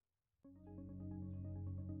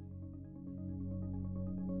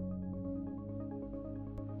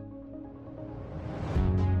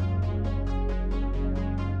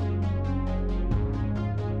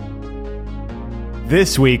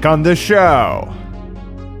This week on the show.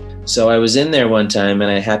 So I was in there one time and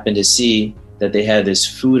I happened to see that they had this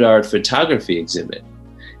food art photography exhibit.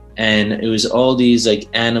 And it was all these like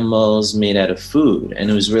animals made out of food, and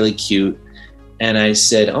it was really cute. And I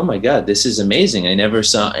said, oh my God, this is amazing. I never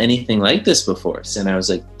saw anything like this before. And I was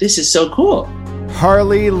like, this is so cool.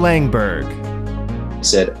 Harley Langberg. I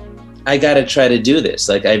said, I got to try to do this.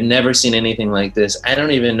 Like, I've never seen anything like this. I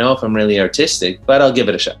don't even know if I'm really artistic, but I'll give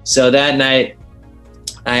it a shot. So that night,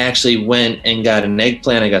 I actually went and got an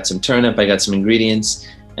eggplant. I got some turnip. I got some ingredients.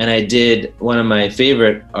 And I did one of my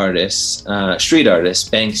favorite artists, street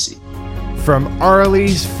artist, Banksy. From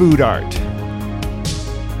Arley's Food Art.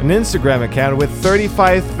 An Instagram account with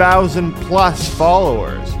 35,000 plus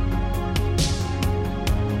followers.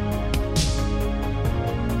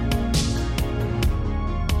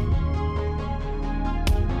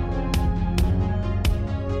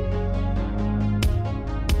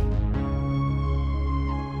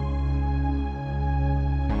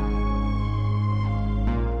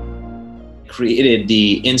 Created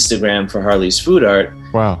the Instagram for Harley's Food Art.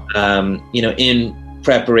 Wow. In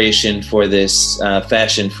preparation for this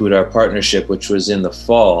fashion food art partnership, which was in the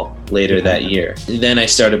fall later that year. Then I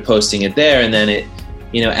started posting it there, and then it,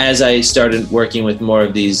 as I started working with more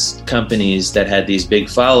of these companies that had these big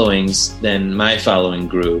followings, then my following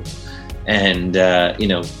grew, and and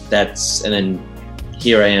then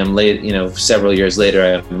here I am late, several years later,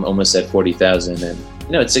 I'm almost at 40,000, and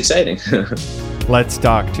it's exciting. Let's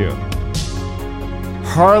talk to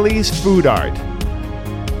Harley's Food Art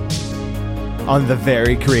on the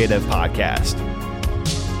Very Creative Podcast.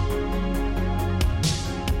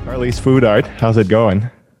 Harley's Food Art, how's it going?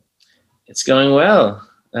 It's going well.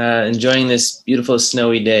 Enjoying this beautiful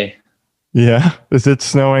snowy day. Yeah, is it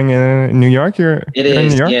snowing in New York? It is, in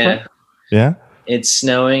New York, yeah. Right? Yeah? It's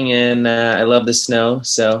snowing, and I love the snow,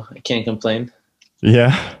 so I can't complain.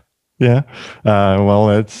 Yeah, yeah. Well,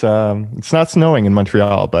 it's not snowing in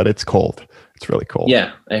Montreal, but it's cold. It's really cold.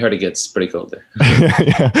 Yeah, I heard it gets pretty cold there.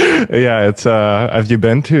 yeah. It's. Have you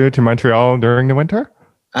been to Montreal during the winter?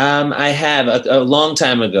 I have a long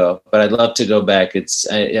time ago, but I'd love to go back. It's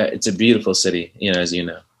a beautiful city, as you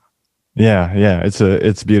know. Yeah.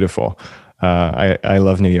 It's beautiful. I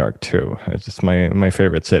love New York too. It's just my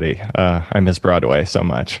favorite city. I miss Broadway so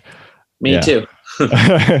much. Me too.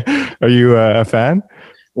 Are you a fan?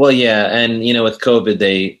 Well, yeah, and with COVID,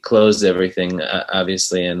 they closed everything,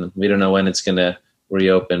 obviously, and we don't know when it's going to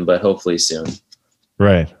reopen, but hopefully soon.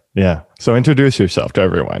 Right. Yeah. So introduce yourself to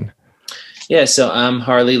everyone. Yeah. So I'm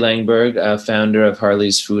Harley Langberg, founder of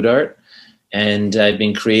Harley's Food Art, and I've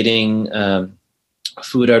been creating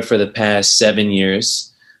food art for the past 7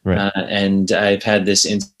 years. Right. And I've had this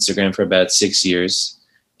Instagram for about 6 years.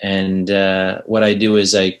 And what I do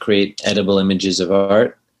is I create edible images of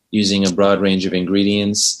art using a broad range of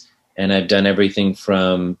ingredients. And I've done everything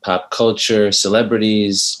from pop culture,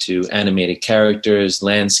 celebrities, to animated characters,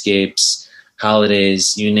 landscapes,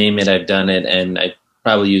 holidays, you name it, I've done it. And I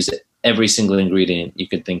probably used every single ingredient you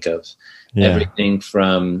could think of. Yeah. Everything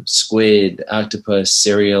from squid, octopus,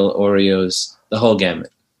 cereal, Oreos, the whole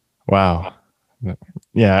gamut. Wow.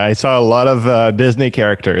 Yeah, I saw a lot of Disney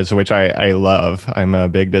characters, which I love. I'm a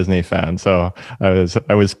big Disney fan, so I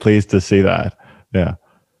was pleased to see that. Yeah.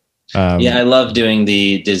 I love doing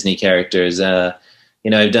the Disney characters. I've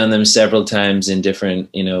done them several times in different,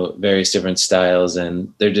 various different styles,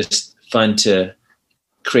 and they're just fun to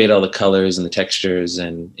create all the colors and the textures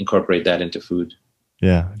and incorporate that into food.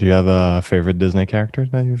 Yeah. Do you have a favorite Disney character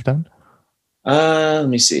that you've done? Let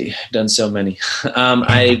me see. I've done so many.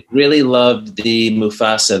 I really loved the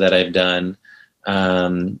Mufasa that I've done,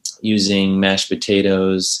 using mashed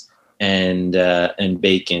potatoes and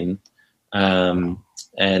bacon.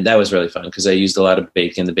 And that was really fun because I used a lot of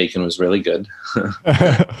bacon. The bacon was really good.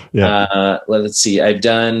 Yeah. Let's see. I've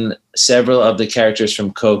done several of the characters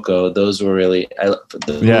from Coco. Those were really, I love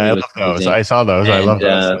those. I saw those. And, I love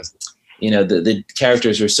those. The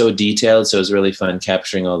characters were so detailed, so it was really fun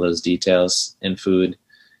capturing all those details in food.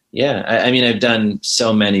 Yeah. I've done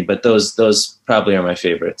so many, but those probably are my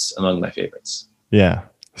favorites, among my favorites. Yeah.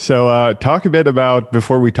 So talk a bit about,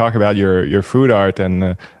 before we talk about your food art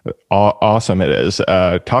and awesome it is,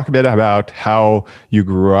 talk a bit about how you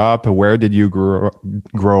grew up. Where did you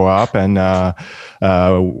grow up? And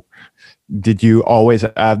did you always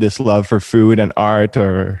have this love for food and art,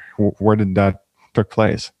 or where did that took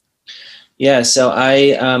place? Yeah, so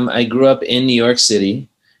I grew up in New York City,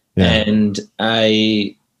 and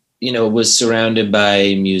I was surrounded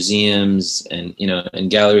by museums and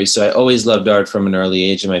galleries. So I always loved art from an early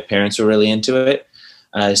age, and my parents were really into it.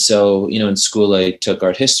 So in school I took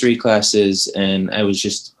art history classes, and I was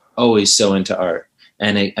just always so into art.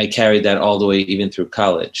 And I carried that all the way even through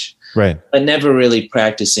college. Right. But never really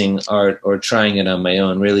practicing art or trying it on my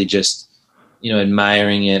own, really just,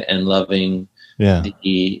 admiring it and loving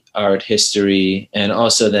the art history, and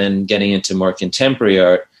also then getting into more contemporary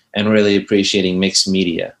art and really appreciating mixed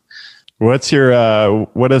media. What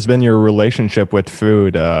has been your relationship with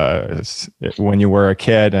food when you were a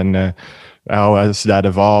kid, and how has that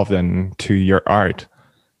evolved into your art?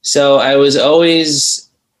 So I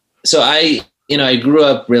grew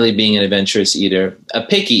up really being an adventurous eater, a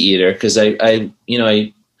picky eater, because I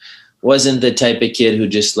wasn't the type of kid who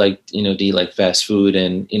just liked, to eat like fast food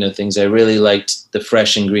and, things. I really liked the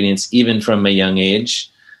fresh ingredients, even from a young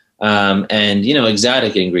age, and,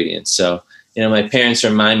 exotic ingredients. So, my parents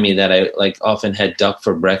remind me that I often had duck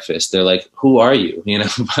for breakfast. They're like, who are you?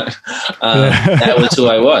 But that was who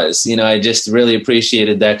I was. I just really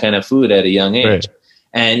appreciated that kind of food at a young age. Right.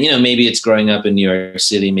 And, maybe it's growing up in New York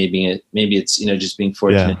City. Maybe it's, just being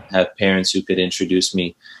fortunate to have parents who could introduce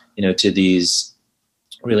me, to these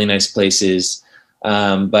really nice places.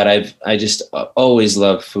 But I just always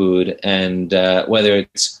loved food, and whether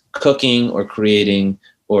it's cooking or creating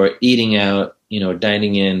or eating out,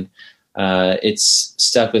 dining in, it's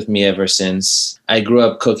stuck with me ever since. I grew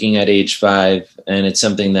up cooking at age 5, and it's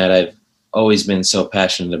something that I've always been so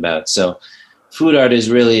passionate about. So food art is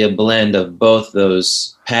really a blend of both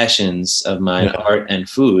those passions of mine, art and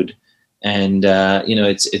food. And,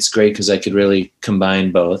 it's great because I could really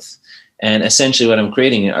combine both. And essentially what I'm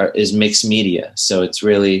creating is mixed media. So it's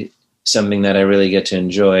really something that I really get to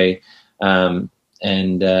enjoy. I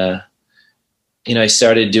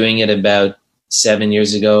started doing it about 7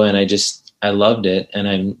 years ago, and I loved it, and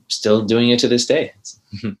I'm still doing it to this day.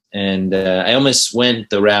 And I almost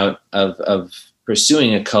went the route of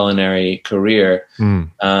pursuing a culinary career.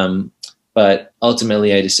 But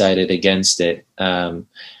ultimately I decided against it.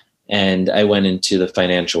 And I went into the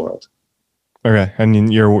financial world. Okay.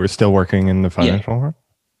 And you're still working in the financial world?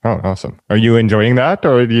 Oh, awesome. Are you enjoying that,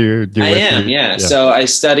 or do you I am, yeah. So I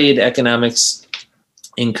studied economics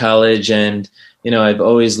in college, and, I've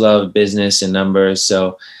always loved business and numbers.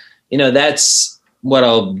 So, that's what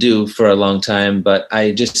I'll do for a long time, but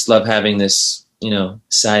I just love having this,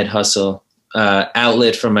 side hustle,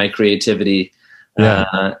 outlet for my creativity.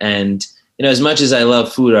 And, as much as I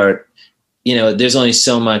love food art, there's only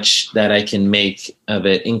so much that I can make of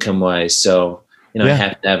it income wise. So, I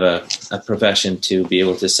have to have a profession to be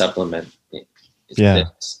able to supplement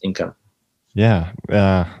its income. Yeah.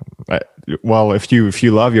 Well, if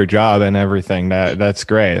you love your job and everything, that's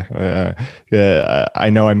great. I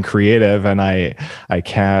know I'm creative, and I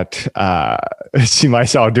can't see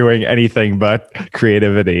myself doing anything but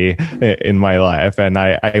creativity in my life, and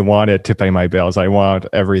I want it to pay my bills. I want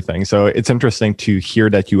everything. So it's interesting to hear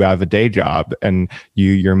that you have a day job and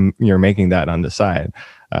you're making that on the side.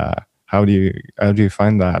 How do you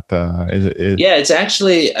find that? It's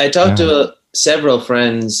actually, I talked to several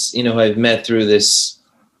friends, who I've met through this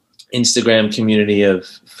Instagram community of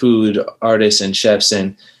food artists and chefs,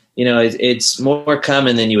 and it's more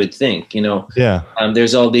common than you would think.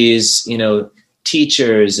 There's all these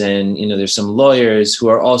teachers, and there's some lawyers who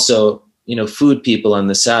are also food people on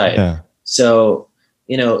the side. So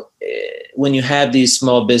when you have these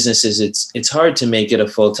small businesses, it's hard to make it a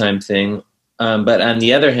full-time thing. But on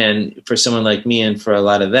the other hand, for someone like me, and for a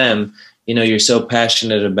lot of them, you're so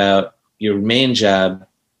passionate about your main job,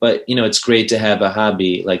 but it's great to have a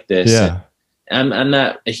hobby like this. I'm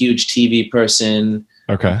not a huge TV person.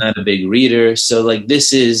 Okay. I'm not a big reader. So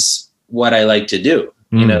this is what I like to do.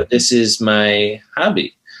 This is my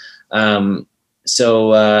hobby.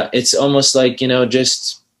 So it's almost like,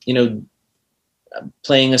 just,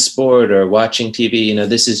 playing a sport or watching TV,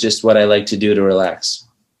 this is just what I like to do to relax.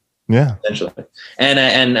 Yeah. Essentially.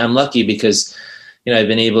 And I'm lucky because, I've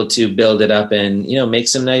been able to build it up and, make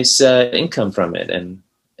some nice income from it, and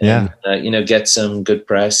get some good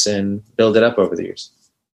press and build it up over the years.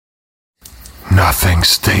 Nothing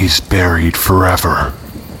stays buried forever,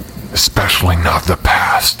 especially not the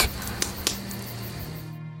past.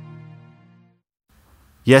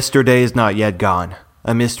 Yesterday is Not Yet Gone,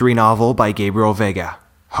 a mystery novel by Gabriel Vega,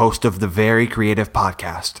 host of the Very Creative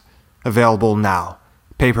Podcast. Available now,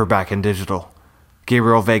 paperback and digital.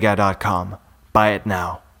 GabrielVega.com. Buy it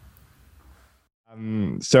now.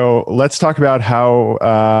 So let's talk about how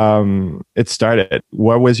it started.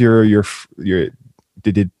 What was your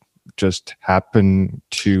did it just happen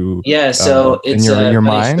to so it's in your a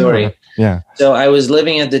mind story. Or? So I was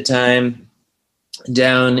living at the time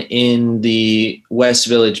down in the West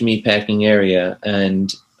Village meatpacking area,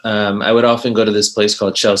 and I would often go to this place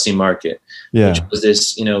called Chelsea Market, which was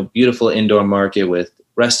this beautiful indoor market with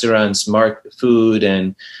restaurants, food,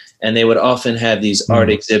 and they would often have these art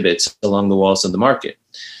exhibits along the walls of the market,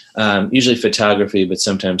 usually photography, but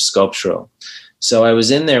sometimes sculptural. So I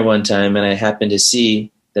was in there one time and I happened to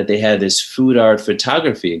see that they had this food art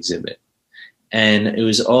photography exhibit. And it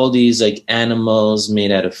was all these like animals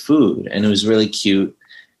made out of food, and it was really cute.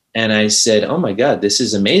 And I said, oh my God, this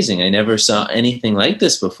is amazing. I never saw anything like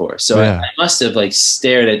this before. So I must have like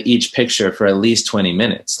stared at each picture for at least 20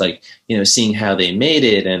 minutes, like, seeing how they made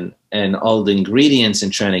it and all the ingredients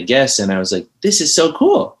and trying to guess. And I was like, this is so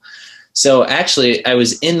cool. So actually I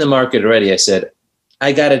was in the market already. I said,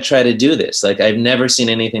 I got to try to do this. Like, I've never seen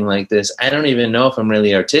anything like this. I don't even know if I'm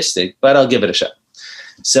really artistic, but I'll give it a shot.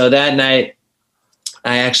 So that night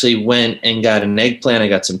I actually went and got an eggplant. I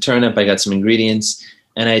got some turnip. I got some ingredients.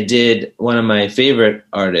 And I did one of my favorite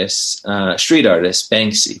artists, street artist,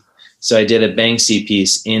 Banksy. So I did a Banksy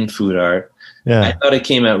piece in food art. Yeah. I thought it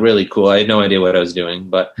came out really cool. I had no idea what I was doing,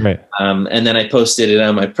 but and then I posted it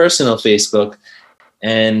on my personal Facebook,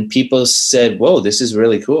 and people said, "Whoa, this is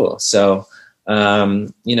really cool." So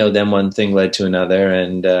then one thing led to another,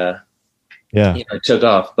 and it took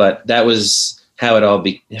off. But that was how it all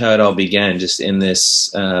began, just in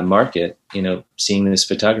this market, seeing this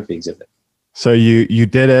photography exhibit. So you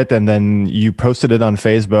did it, and then you posted it on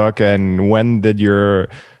Facebook. And when did your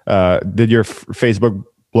Facebook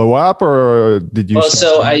blow up, or did you? Well,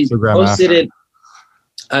 so I posted it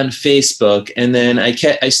on Facebook, and then I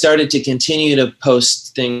started to continue to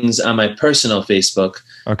post things on my personal Facebook.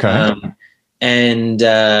 Okay. And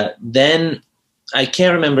then I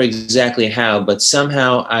can't remember exactly how, but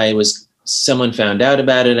somehow someone found out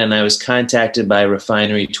about it, and I was contacted by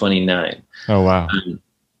Refinery 29. Oh wow.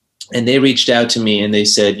 And they reached out to me and they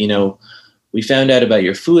said, we found out about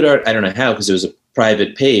your food art. I don't know how, because it was a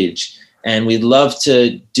private page. And we'd love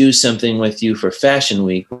to do something with you for Fashion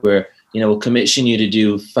Week, where, we'll commission you to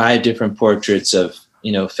do 5 different portraits of,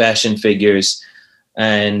 fashion figures.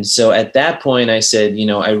 And so at that point I said,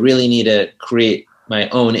 I really need to create my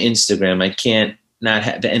own Instagram. I can't not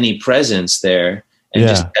have any presence there and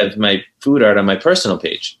just have my food art on my personal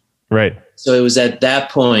page. Right. So it was at that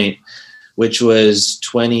point, which was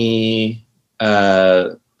 2014,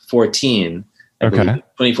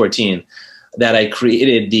 2014, that I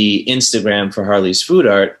created the Instagram for Harley's Food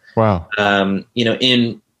Art. Wow.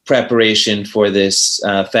 In preparation for this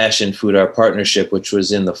fashion food art partnership, which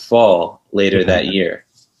was in the fall later that year.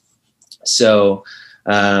 So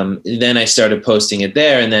then I started posting it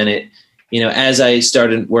there, and then it, as I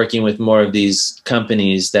started working with more of these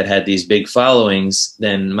companies that had these big followings,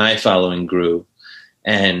 then my following grew.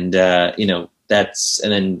 And, and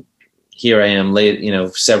then here I am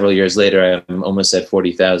several years later, I'm almost at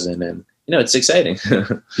 40,000, and, it's exciting.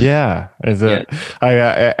 Yeah.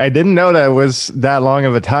 I didn't know that it was that long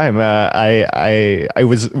of a time. I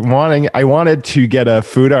wanted to get a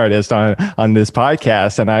food artist on this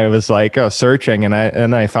podcast, and I was like, searching, and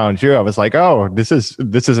I found you. I was like, oh, this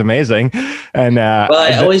is amazing. And, well,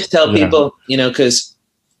 I always tell people, cause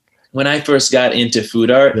when I first got into food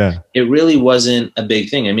art, it really wasn't a big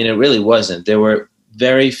thing. I mean, it really wasn't. There were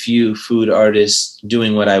very few food artists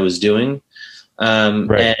doing what I was doing.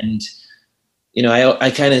 And,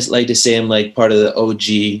 I kind of like to say I'm like part of the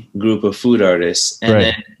OG group of food artists. And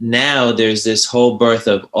then now there's this whole birth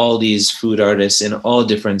of all these food artists in all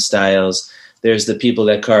different styles. There's the people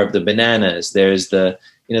that carve the bananas. There's the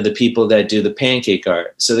people that do the pancake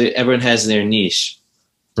art. So everyone has their niche.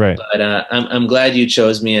 Right. But I'm glad you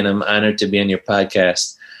chose me, and I'm honored to be on your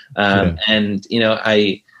podcast. And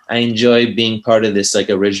I enjoy being part of this like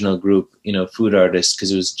original group, food artists,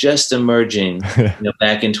 because it was just emerging,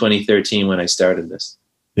 back in 2013 when I started this.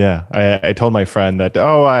 Yeah, I told my friend that,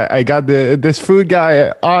 I got this food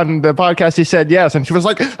guy on the podcast. He said yes, and she was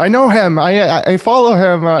like, I know him. I follow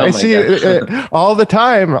him. I see it all the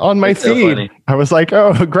time on my feed. So I was like,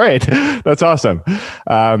 oh, great, that's awesome.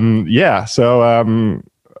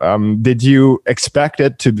 Did you expect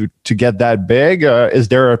it to get that big? Is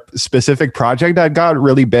there a specific project that got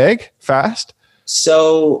really big fast?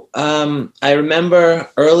 So I remember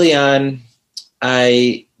early on,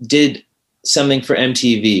 I did something for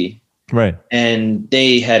MTV, right? And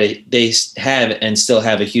they have and still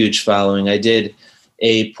have a huge following. I did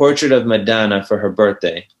a portrait of Madonna for her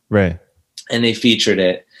birthday, right? And they featured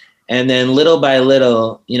it, and then little by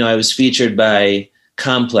little, I was featured by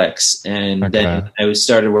Complex, and then I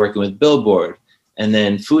started working with Billboard, and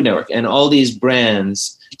then Food Network, and all these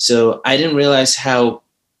brands. So I didn't realize how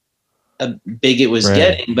big it was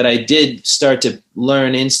getting, but I did start to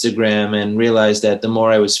learn Instagram and realize that the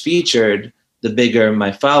more I was featured, the bigger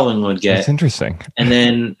my following would get. That's interesting. And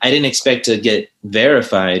then I didn't expect to get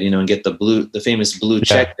verified, and get the famous blue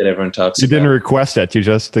check that everyone talks about. You didn't request it. You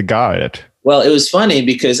just got it. Well, it was funny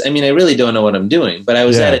because, I really don't know what I'm doing, but I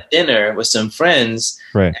was at a dinner with some friends,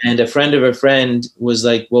 and a friend of a friend was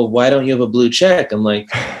like, well, why don't you have a blue check? I'm like,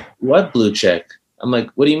 what blue check? I'm like,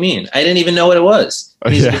 what do you mean? I didn't even know what it was.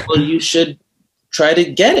 And he's like, well, you should try to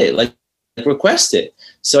get it, like request it.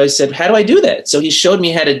 So I said, how do I do that? So he showed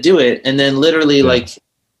me how to do it. And then literally like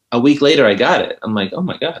a week later, I got it. I'm like, oh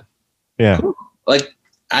my God. Yeah. Cool. Like,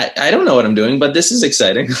 I don't know what I'm doing, but this is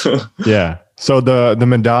exciting. Yeah. So the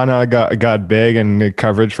Madonna got big and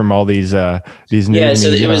coverage from all these news. Yeah. So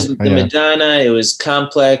it was the Madonna, it was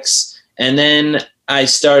Complex. And then I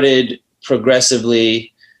started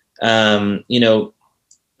progressively,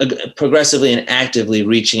 progressively and actively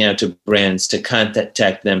reaching out to brands to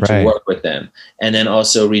contact them, to work with them, and then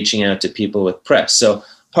also reaching out to people with press. So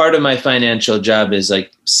part of my financial job is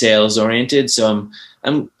like sales oriented. So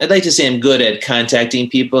I'd like to say I'm good at contacting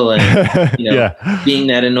people and being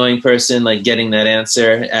that annoying person, like getting that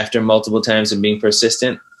answer after multiple times and being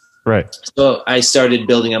persistent. Right. So I started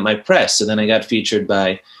building up my press. So then I got featured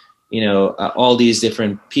by all these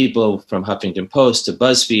different people, from Huffington Post to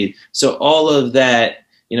BuzzFeed. So all of that,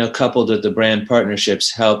 coupled with the brand partnerships,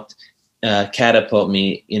 helped catapult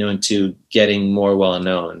me, into getting more well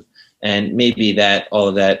known. And maybe all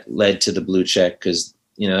of that led to the blue check, because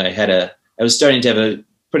I was starting to have a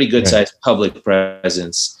pretty good sized public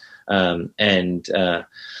presence, that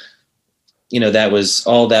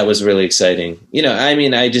was really exciting.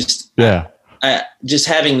 Just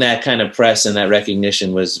having that kind of press and that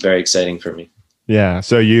recognition was very exciting for me. Yeah.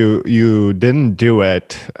 So you didn't do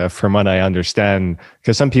it, from what I understand,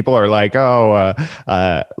 because some people are like,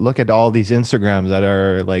 look at all these Instagrams that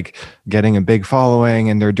are like getting a big following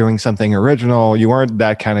and they're doing something original. You weren't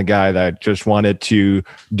that kind of guy that just wanted to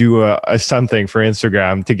do a something for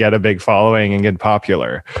Instagram to get a big following and get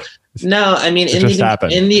popular. No, in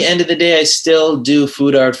the end of the day, I still do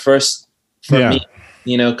food art first for me,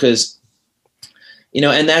 because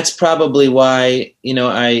and that's probably why,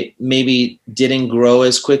 I maybe didn't grow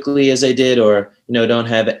as quickly as I did, or, don't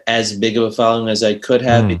have as big of a following as I could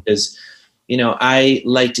have, because, I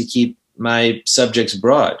like to keep my subjects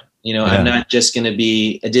broad. I'm not just going to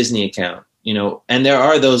be a Disney account, and there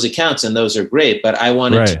are those accounts and those are great, but I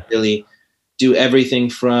wanted to really do everything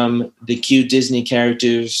from the cute Disney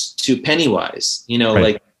characters to Pennywise,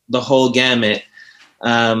 like the whole gamut,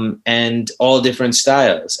 and all different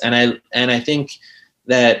styles. And I think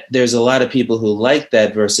that there's a lot of people who like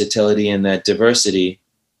that versatility and that diversity,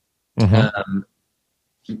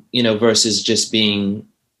 versus just being,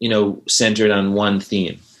 centered on one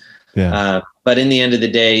theme. Yeah. But in the end of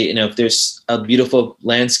the day, if there's a beautiful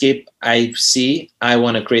landscape I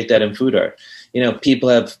want to create that in food art. People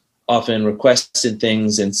have often requested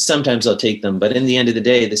things and sometimes I'll take them, but in the end of the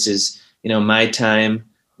day, this is, my time,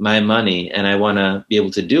 my money, and I want to be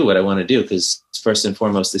able to do what I want to do, because first and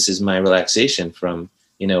foremost, this is my relaxation from,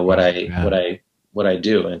 what I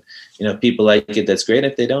do. And, people like it, that's great.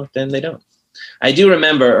 If they don't, then they don't. I do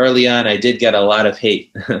remember early on, I did get a lot of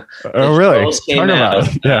hate. Oh, really? Came out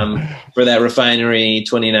for that Refinery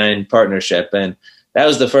 29 partnership. And that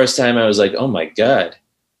was the first time I was like, oh my God.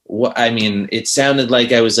 It sounded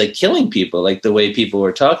like I was like killing people, like the way people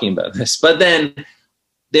were talking about this. But then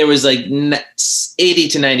there was like 80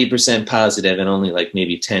 to 90% positive and only like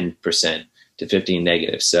maybe 10% to 15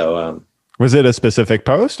 negative. So, was it a specific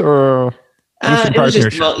post or? It was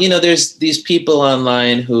just, there's these people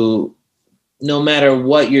online who, no matter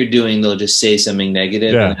what you're doing, they'll just say something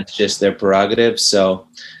negative, and it's just their prerogative. So,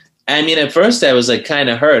 at first I was like kind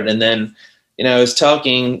of hurt. And then, I was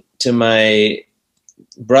talking to my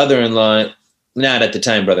brother-in-law, not at the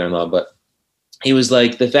time brother-in-law, but he was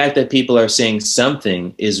like, the fact that people are saying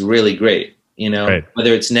something is really great.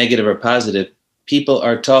 Whether it's negative or positive, people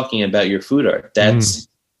are talking about your food art. That's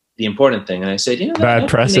the important thing. And I said, bad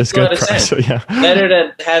press is good press. So, better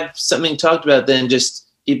to have something talked about than just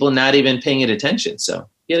people not even paying it attention. So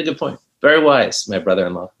he had a good point. Very wise, my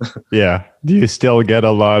brother-in-law. Yeah. Do you still get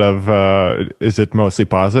a lot of, is it mostly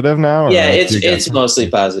positive now? Yeah, it's mostly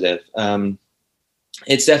positive.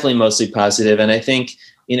 It's definitely mostly positive. And I think,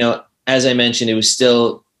 as I mentioned, it was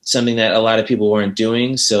still something that a lot of people weren't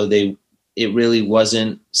doing. So it really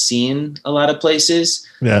wasn't seen a lot of places.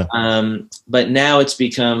 Yeah. But now it's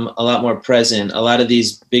become a lot more present. A lot of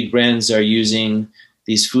these big brands are using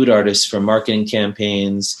these food artists for marketing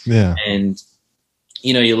campaigns. Yeah. And,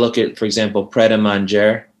 you look at, for example, Pret a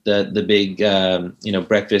Manger, the big,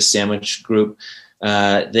 breakfast sandwich group.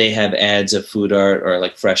 They have ads of food art, or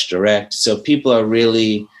like Fresh Direct. So people are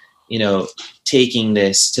really, taking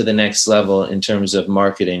this to the next level in terms of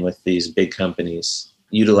marketing with these big companies,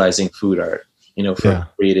 utilizing food art, for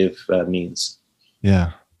creative means.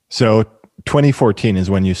 Yeah. So 2014 is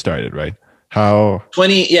when you started, right?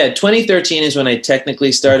 2013 is when I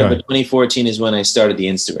technically started, but 2014 is when I started the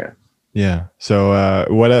Instagram. Yeah. So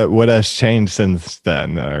what has changed since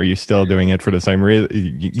then? Are you still doing it for the same reason?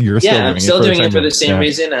 I'm still doing it for the same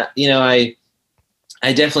reason. I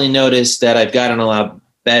definitely noticed that I've gotten a lot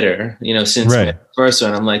better, since my first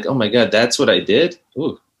one. I'm like, oh my God, that's what I did.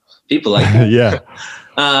 Ooh, people like that. Yeah.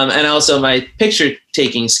 And also my picture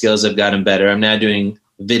taking skills have gotten better. I'm now doing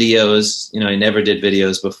videos. I never did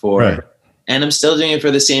videos before, and I'm still doing it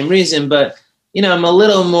for the same reason, but I'm a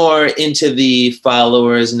little more into the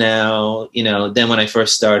followers now, than when I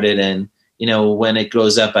first started. And, when it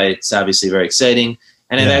grows up, it's obviously very exciting.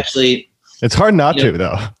 And I've actually... It's hard not to,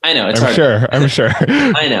 though. I know. I'm sure.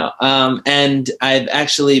 I know. And I've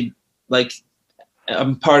actually,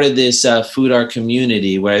 I'm part of this food art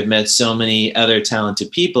community where I've met so many other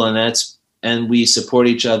talented people, and we support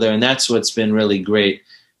each other. And that's what's been really great,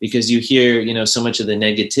 because you hear, so much of the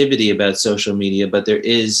negativity about social media, but there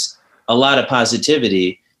is a lot of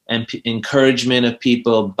positivity and encouragement of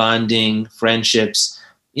people, bonding, friendships,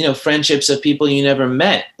 friendships of people you never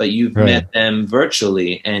met, but you've met them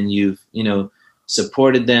virtually, and you've,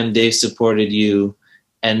 supported them. They've supported you.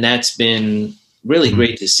 And that's been really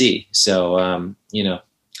great to see. So, I'm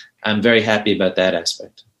very happy about that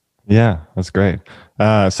aspect. Yeah, that's great.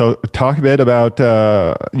 So talk a bit about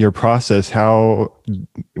your process. How,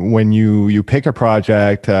 when you pick a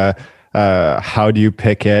project, how do you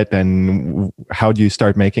pick it, and how do you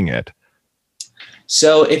start making it?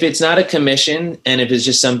 So if it's not a commission, and if it's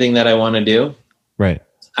just something that I want to do,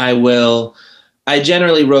 I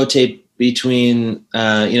generally rotate between,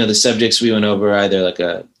 the subjects we went over, either like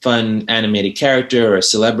a fun animated character or a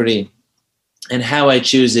celebrity. And how I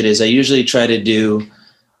choose it is I usually try to do,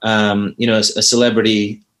 a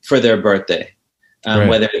celebrity for their birthday,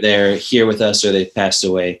 whether they're here with us or they've passed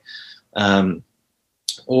away.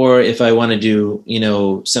 Or if I want to do,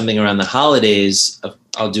 something around the holidays,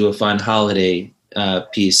 I'll do a fun holiday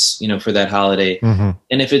piece, for that holiday.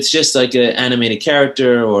 And if it's just like an animated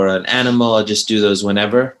character or an animal, I'll just do those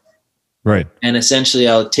whenever. Right. And essentially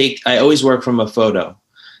I always work from a photo.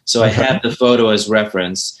 So I have the photo as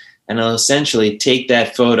reference, and I'll essentially take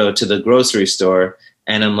that photo to the grocery store,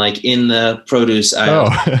 and I'm like in the produce aisle,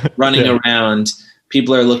 running around.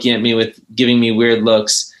 People are looking at me giving me weird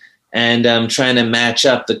looks, and I'm trying to match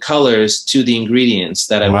up the colors to the ingredients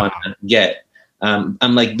that I want to get. I'm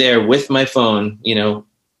like there with my phone,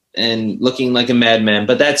 and looking like a madman,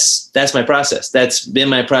 but that's my process. That's been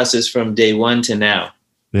my process from day one to now.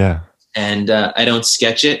 Yeah. And I don't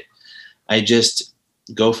sketch it. I just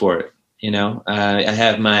go for it. I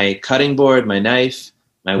have my cutting board, my knife,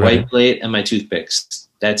 my white plate, and my toothpicks.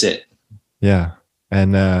 That's it. Yeah.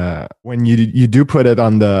 And when you do put it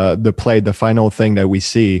on the plate, the final thing that we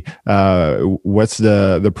see, what's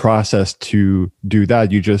the process to do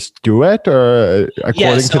that? You just do it, or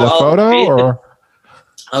according to the photo, or?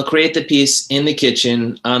 I'll create the piece in the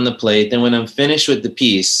kitchen on the plate. Then when I'm finished with the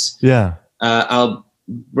piece, I'll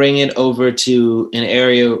bring it over to an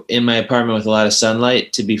area in my apartment with a lot of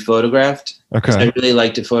sunlight to be photographed. Okay. I really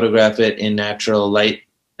like to photograph it in natural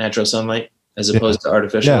sunlight, as opposed to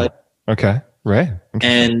artificial light. Okay. Right.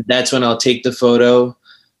 And that's when I'll take the photo,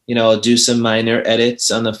 I'll do some minor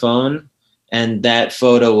edits on the phone, and that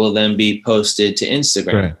photo will then be posted to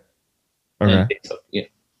Instagram. Right. Okay.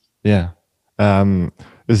 Yeah.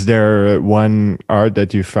 Is there one art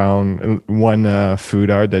that you found, one food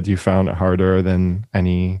art that you found harder than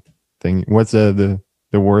anything? What's the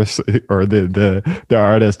worst, or the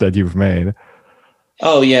artist that you've made?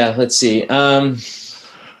 Oh yeah, let's see.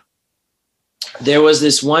 There was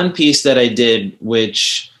this one piece that I did,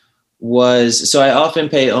 which was, so I often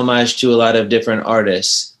pay homage to a lot of different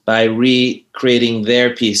artists by recreating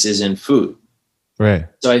their pieces in food. Right.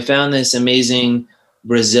 So I found this amazing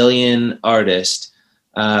Brazilian artist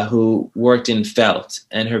who worked in felt,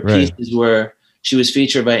 and her pieces she was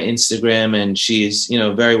featured by Instagram, and she's,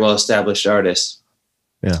 a very well-established artist.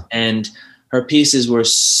 Yeah. And her pieces were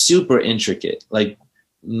super intricate, like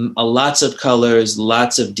lots of colors,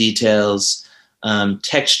 lots of details,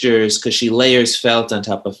 textures, because she layers felt on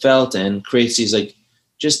top of felt and creates these like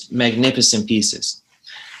just magnificent pieces.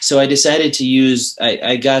 So I decided to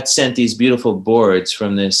I got sent these beautiful boards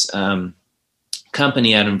from this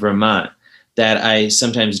company out in Vermont that I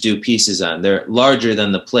sometimes do pieces on. They're larger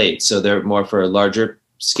than the plate, so they're more for larger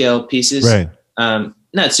scale pieces. Right.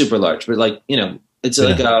 Not super large, but like, it's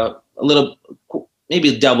like a little,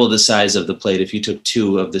 maybe double the size of the plate if you took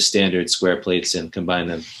two of the standard square plates and combined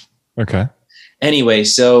them. Okay. Anyway,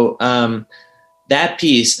 so that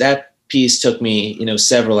piece took me,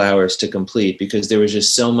 several hours to complete because there was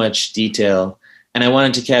just so much detail and I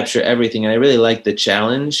wanted to capture everything. And I really liked the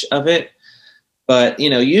challenge of it. But,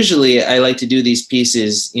 usually I like to do these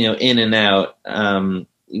pieces, in and out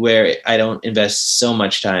where I don't invest so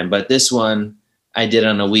much time. But this one I did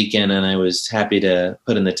on a weekend and I was happy to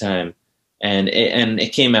put in the time. And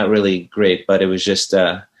it came out really great. But it was just,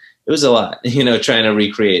 it was a lot, trying to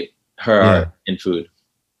recreate her art in food.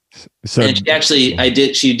 So, and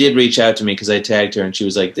she did reach out to me because I tagged her and she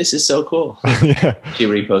was like, "This is so cool." Yeah. She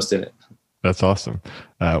reposted it. That's awesome.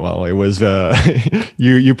 Well, it was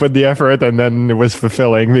you put the effort and then it was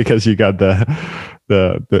fulfilling because you got the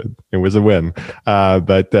it was a win.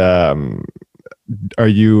 But are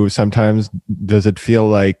you sometimes, does it feel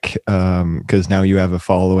like, because now you have a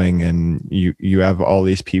following and you have all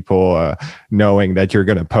these people knowing that you're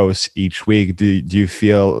going to post each week, do you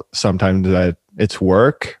feel sometimes that it's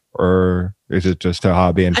work or is it just a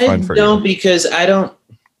hobby and fun for you? No, because I don't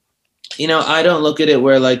look at it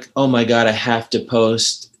where like, oh my God, I have to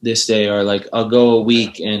post this day, or like I'll go a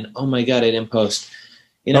week and oh my God, I didn't post.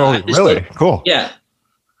 Really? Cool. Yeah.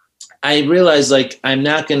 I realized like I'm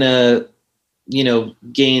not going to,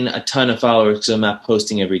 gain a ton of followers because I'm not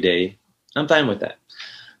posting every day. I'm fine with that.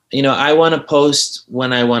 I want to post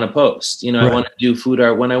when I want to post. Right. I want to do food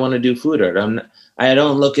art when I want to do food art. I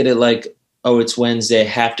don't look at it like, oh, it's Wednesday, I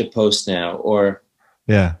have to post now, or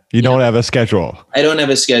you don't have a schedule. I don't have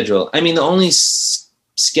a schedule. I mean, the only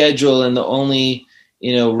schedule and the only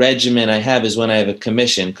regimen I have is when I have a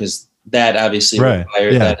commission, because that obviously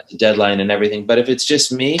requires that deadline and everything. But if it's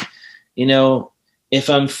just me, if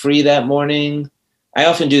I'm free that morning, I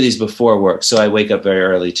often do these before work, so I wake up very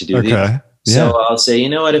early to do these. So I'll say, you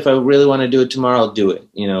know what, if I really want to do it tomorrow, I'll do it.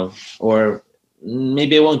 Or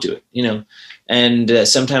maybe I won't do it. And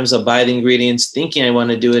sometimes I'll buy the ingredients thinking I want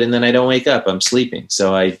to do it, and then I don't wake up. I'm sleeping.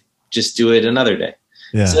 So I just do it another day.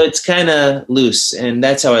 Yeah. So it's kind of loose, and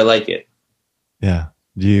that's how I like it. Yeah.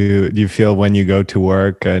 Do you feel when you go to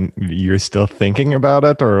work and you're still thinking about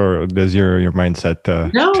it, or does your mindset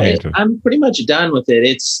change? No, I'm pretty much done with it.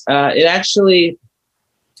 It actually,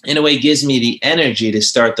 in a way, gives me the energy to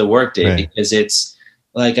start the workday because it's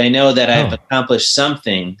like I know that I've accomplished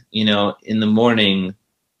something, in the morning.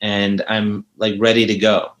 And I'm like ready to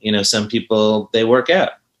go. Some people, they work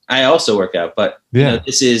out. I also work out, but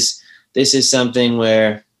this is something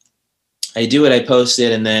where I do it, I post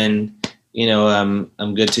it, and then,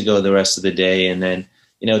 I'm good to go the rest of the day. And then,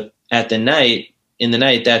 in the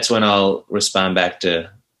night, that's when I'll respond back to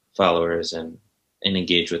followers and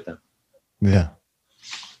engage with them. Yeah.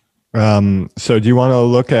 So do you want to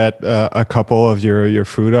look at a couple of your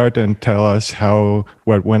food art and tell us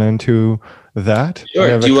what went into that?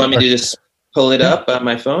 Sure. Do you want me to just pull it up on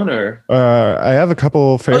my phone, or? I have a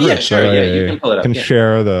couple favorites. Oh, yeah, sure. You can pull it up. Can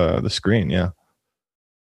share the screen. Yeah.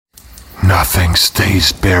 Nothing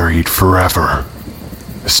stays buried forever,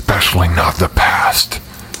 especially not the past.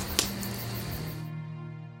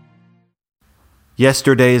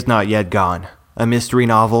 Yesterday is Not Yet Gone, a mystery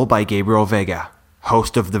novel by Gabriel Vega,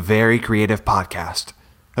 host of the Very Creative Podcast.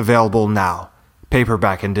 Available now,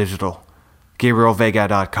 paperback and digital.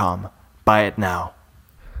 GabrielVega.com. Buy it now.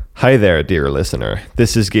 Hi there, dear listener.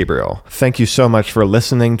 This is Gabriel. Thank you so much for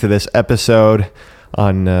listening to this episode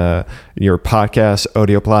on your podcast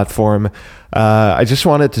audio platform. I just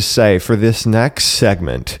wanted to say for this next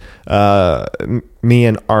segment, me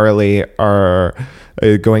and Harley are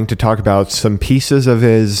going to talk about some pieces of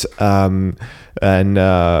his, and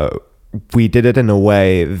we did it in a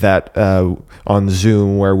way that on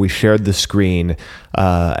Zoom where we shared the screen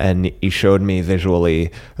and he showed me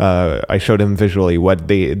visually, I showed him visually what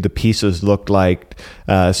the pieces looked like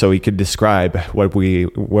so he could describe what we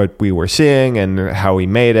were seeing and how he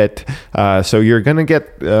made it. So you're going to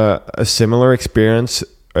get a similar experience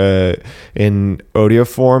in audio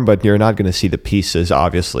form, but you're not going to see the pieces,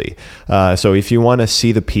 obviously. So if you want to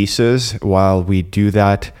see the pieces while we do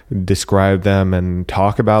that, describe them and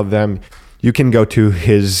talk about them, you can go to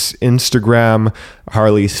his Instagram,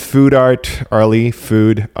 Harley's Food Art, Harley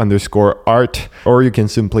Food_art, or you can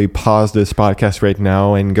simply pause this podcast right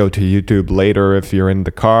now and go to YouTube later if you're in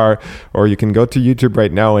the car, or you can go to YouTube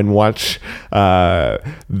right now and watch the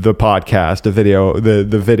podcast, the video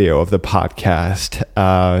of the podcast.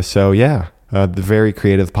 The Very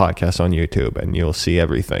Creative Podcast on YouTube, and you'll see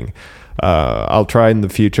everything. I'll try in the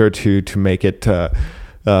future to make it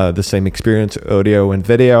the same experience, audio and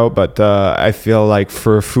video, but I feel like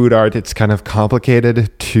for food art, it's kind of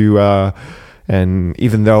complicated to And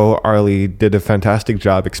even though Harley did a fantastic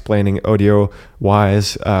job explaining audio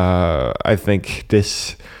wise, I think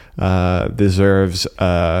this deserves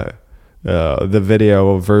the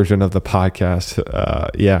video version of the podcast.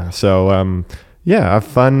 Have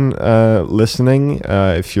fun listening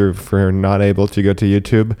if you're not able to go to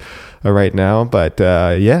YouTube right now. But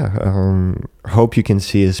hope you can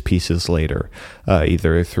see his pieces later,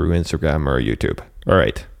 either through Instagram or YouTube. All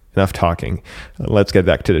right, enough talking. Let's get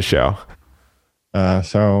back to the show.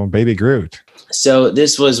 So Baby Groot. So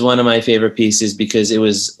this was one of my favorite pieces because it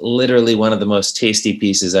was literally one of the most tasty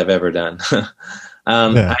pieces I've ever done.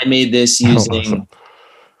 I made this using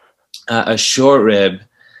a short rib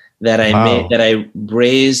that I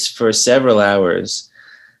braised for several hours.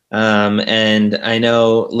 And I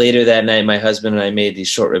know later that night, my husband and I made these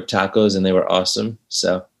short rib tacos and they were awesome.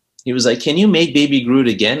 So he was like, "Can you make Baby Groot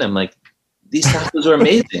again?" I'm like, "These tacos are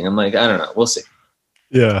amazing." I'm like, "I don't know. We'll see."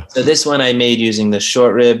 Yeah. So this one I made using the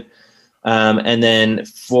short rib. And then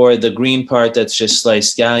for the green part, that's just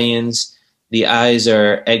sliced scallions. The eyes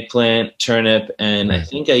are eggplant, turnip, and I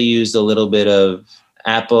think I used a little bit of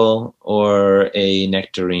apple or a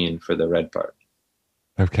nectarine for the red part.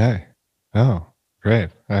 Okay. Oh, great.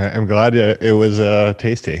 I'm glad it was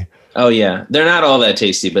tasty. Oh, yeah. They're not all that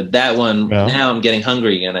tasty, but that one, now I'm getting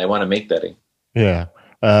hungry and I want to make that. Yeah.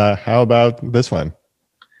 How about this one?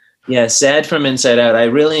 Yeah, Sad from Inside Out. I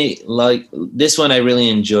really like this one. I really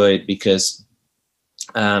enjoyed because,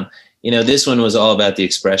 this one was all about the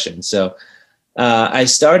expression. So I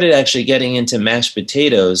started actually getting into mashed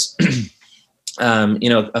potatoes,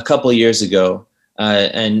 a couple years ago,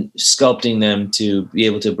 and sculpting them to be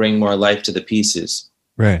able to bring more life to the pieces.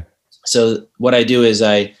 Right. So what I do is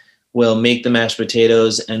I will make the mashed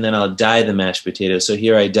potatoes and then I'll dye the mashed potatoes. So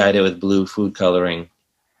here I dyed it with blue food coloring,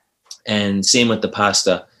 and same with the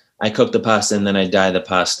pasta. I cook the pasta and then I dye the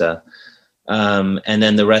pasta. And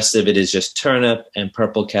then the rest of it is just turnip and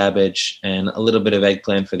purple cabbage and a little bit of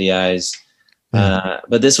eggplant for the eyes.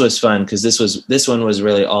 But this was fun because this one was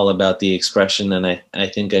really all about the expression, and I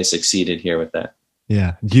think I succeeded here with that.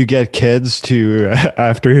 Yeah. Do you get kids to,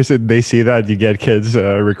 after they see that, you get kids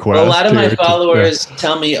request? Well, a lot of my followers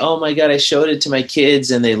tell me, "Oh my God, I showed it to my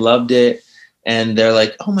kids and they loved it." And they're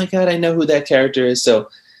like, "Oh my God, I know who that character is." So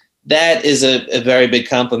that is a very big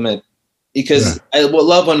compliment because I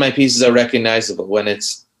love when my pieces are recognizable, whether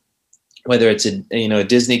it's a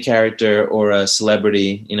Disney character or a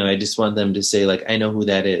celebrity. I just want them to say, like, I know who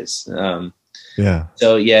that is.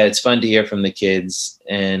 So yeah, it's fun to hear from the kids.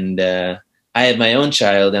 And I have my own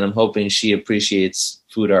child and I'm hoping she appreciates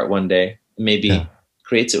food art one day, maybe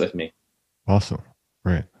creates it with me. Awesome.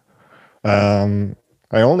 Right.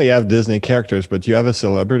 I only have Disney characters, but do you have a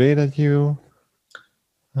celebrity that you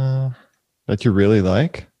really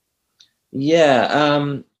like? Yeah.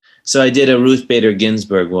 So I did a Ruth Bader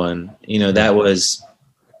Ginsburg one. That was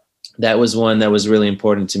one that was really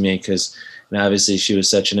important to me because obviously she was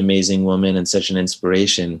such an amazing woman and such an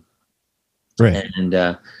inspiration. Right.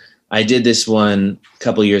 And I did this one a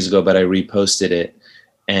couple years ago, but I reposted it.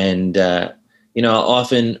 And I'll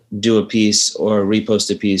often do a piece or repost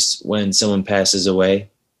a piece when someone passes away.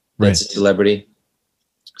 That's a celebrity.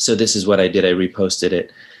 So this is what I did. I reposted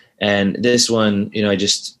it. And this one,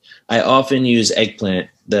 I often use eggplant.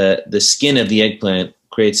 The skin of the eggplant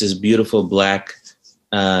creates this beautiful black,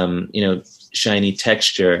 shiny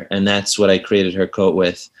texture. And that's what I created her coat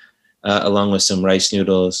with, along with some rice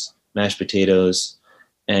noodles, mashed potatoes,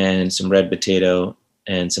 and some red potato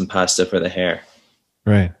and some pasta for the hair.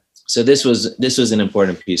 Right. So this was an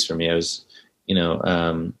important piece for me. I was,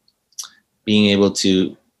 being able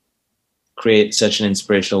to create such an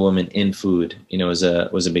inspirational woman in food, was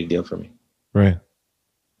a big deal for me. Right.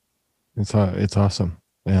 It's awesome.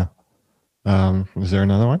 Yeah. Is there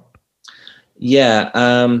another one? Yeah.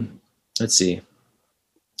 Let's see.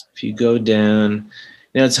 If you go down,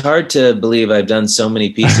 it's hard to believe I've done so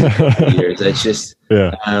many pieces over the years. It's just,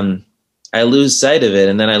 I lose sight of it.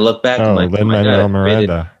 And then I look back and like, Lin-Manuel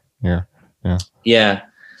Miranda. Yeah. Yeah. Yeah.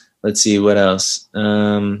 Let's see what else.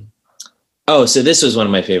 So this was one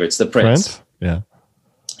of my favorites, The Prince. Yeah.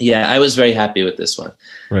 Yeah, I was very happy with this one.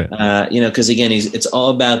 Right. Because again, it's all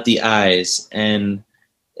about the eyes, and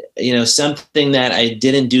something that I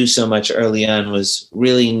didn't do so much early on was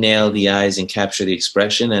really nail the eyes and capture the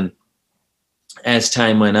expression. And as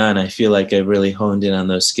time went on, I feel like I really honed in on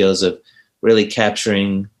those skills of really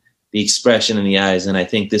capturing the expression in the eyes. And I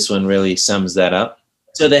think this one really sums that up.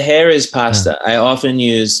 So the hair is pasta. I often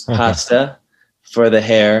use pasta for the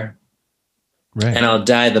hair, and I'll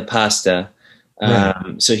dye the pasta.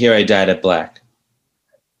 So here I dyed it black.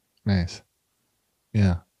 Nice.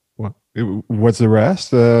 Yeah. What's the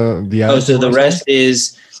rest? The Oh, ads so you the were saying? rest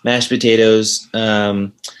is mashed potatoes,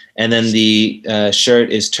 and then the shirt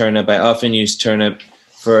is turnip. I often use turnip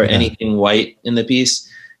for Yeah. anything white in the piece,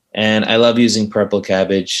 and I love using purple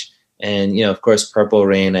cabbage. And of course, Purple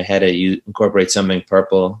Rain. I had to incorporate something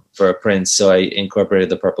purple for a print, so I incorporated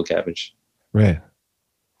the purple cabbage. Right. Yeah,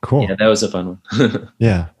 Cool. that was a fun one.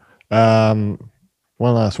 Yeah. Um,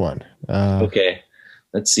 one last one. Okay,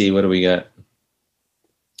 let's see. What do we got?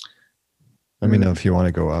 Let me know if you want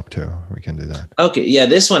to go up too. We can do that. Okay, yeah,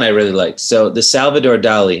 this one I really liked. So the Salvador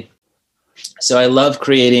Dali. So I love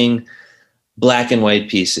creating black and white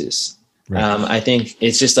pieces. Right. I think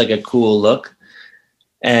it's just like a cool look.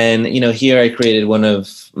 And here I created one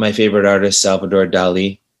of my favorite artists, Salvador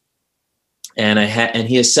Dali, and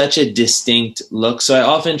he has such a distinct look. So I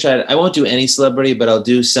often I won't do any celebrity, but I'll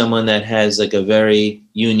do someone that has like a very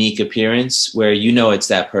unique appearance where it's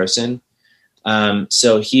that person.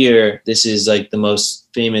 So here, this is like the most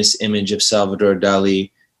famous image of Salvador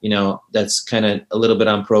Dali, that's kind of a little bit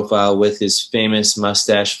on profile with his famous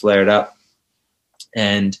mustache flared up.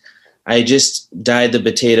 And I just dyed the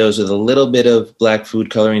potatoes with a little bit of black food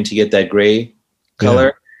coloring to get that gray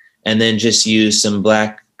color, and then just use some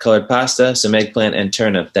black colored pasta, some eggplant, and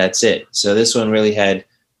turnip. That's it. So this one really had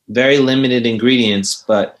very limited ingredients,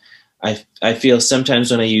 but I feel sometimes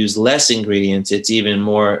when I use less ingredients, it's even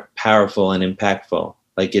more powerful and impactful,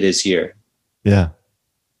 like it is here. Yeah.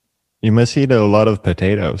 You must eat a lot of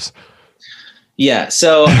potatoes. Yeah,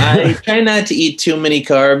 so I try not to eat too many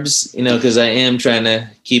carbs, because I am trying to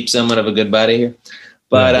keep somewhat of a good body here.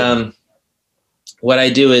 But what I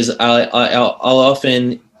do is I'll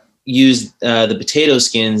often use the potato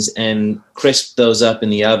skins and crisp those up in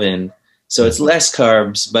the oven. So it's less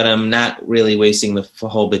carbs, but I'm not really wasting the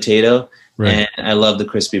whole potato. Right. And I love the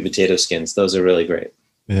crispy potato skins. Those are really great.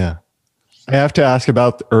 Yeah. I have to ask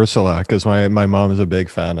about Ursula because my mom is a big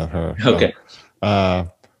fan of her. Okay.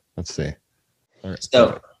 Let's see. Right.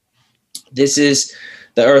 So this is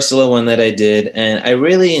the Ursula one that I did. And I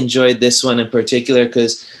really enjoyed this one in particular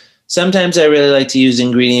because sometimes I really like to use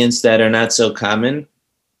ingredients that are not so common.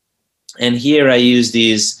 And here I use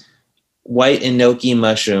these white enoki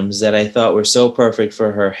mushrooms that I thought were so perfect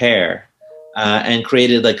for her hair, and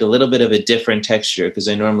created like a little bit of a different texture because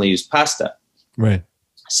I normally use pasta. Right.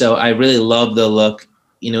 So I really love the look,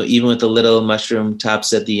 even with the little mushroom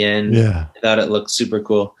tops at the end. Yeah. I thought it looked super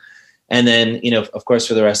cool. And then, of course,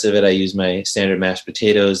 for the rest of it, I use my standard mashed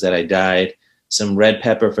potatoes that I dyed, some red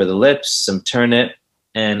pepper for the lips, some turnip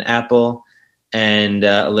and apple, and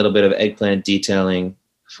a little bit of eggplant detailing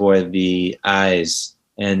for the eyes.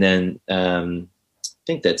 And then I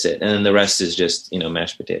think that's it. And then the rest is just,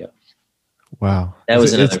 mashed potato. Wow. That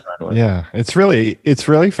was another fun one. Yeah. It's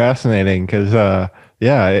really fascinating because,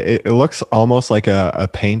 it looks almost like a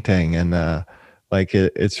painting and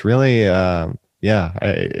it's really,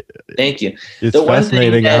 thank you. It's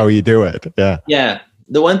fascinating how you do it. Yeah. Yeah.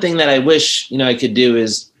 The one thing that I wish, I could do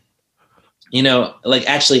is, like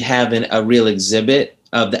actually have a real exhibit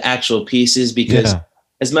of the actual pieces because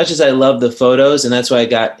as much as I love the photos, and that's why I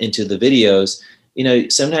got into the videos,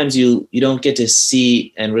 sometimes you don't get to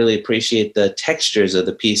see and really appreciate the textures of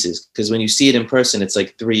the pieces because when you see it in person, it's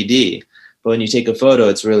like 3D, but when you take a photo,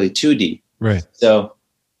 it's really 2D. Right. So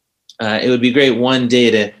it would be great one day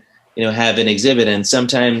to, have an exhibit. And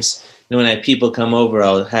sometimes, when I have people come over,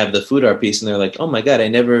 I'll have the food art piece and they're like, oh my God, I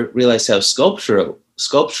never realized how sculptural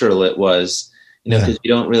it was, because you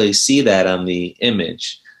don't really see that on the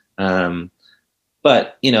image.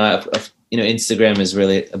 But, Instagram is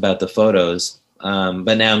really about the photos.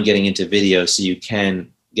 But now I'm getting into video, so you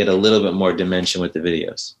can get a little bit more dimension with the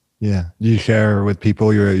videos. Yeah. Do you share with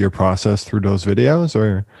people your process through those videos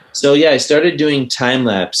or? So I started doing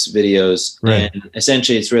time-lapse videos, right. And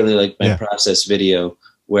essentially it's really like my process video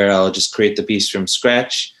where I'll just create the piece from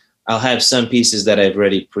scratch. I'll have some pieces that I've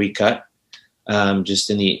already pre-cut,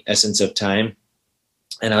 just in the essence of time.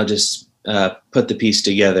 And I'll just put the piece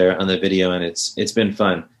together on the video, and it's been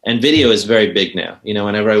fun. And video is very big now.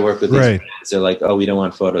 Whenever I work with these brands, they're like, "Oh, we don't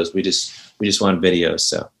want photos. We just want videos."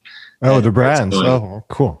 So, the brands. Oh,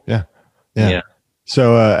 cool. Yeah.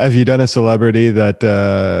 So, have you done a celebrity that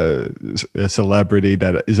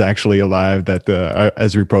is actually alive that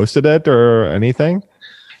has reposted it or anything?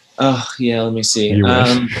 Oh yeah, let me see.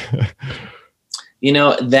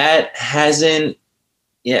 That hasn't.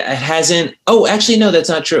 Yeah, it hasn't. Oh, actually, no, that's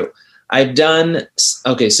not true. I've done.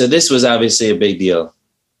 Okay, so this was obviously a big deal.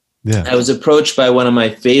 Yeah. I was approached by one of my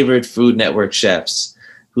favorite Food Network chefs,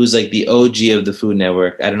 who's like the OG of the Food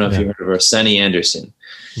Network. I don't know if you heard of her, Sunny Anderson.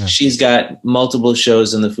 Yeah. She's got multiple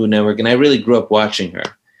shows on the Food Network, and I really grew up watching her.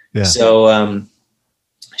 Yeah. So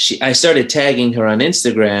I started tagging her on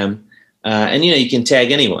Instagram, and you can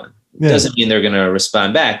tag anyone. It doesn't mean they're going to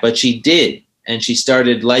respond back, but she did, and she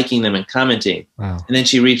started liking them and commenting. Wow. And then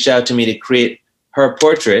she reached out to me to create her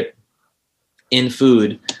portrait in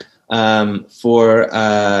food for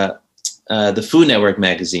the Food Network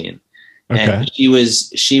magazine. Okay. And she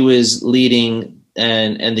was leading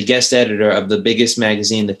and the guest editor of the biggest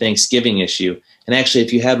magazine, the Thanksgiving issue. And actually,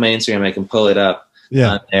 if you have my Instagram, I can pull it up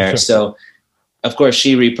on there. Sure. So, of course,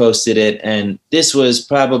 she reposted it. And this was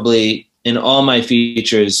probably, in all my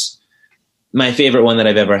features, my favorite one that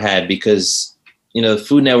I've ever had, because, the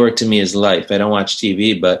Food Network to me is life. I don't watch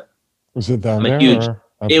TV, but was it down I'm there?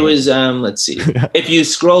 It was, let's see. If you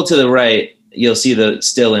scroll to the right, you'll see the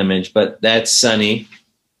still image, but that's Sunny.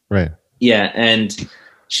 Right. Yeah. And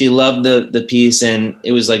she loved the piece, and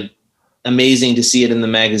it was like amazing to see it in the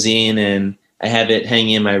magazine, and I have it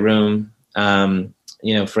hanging in my room,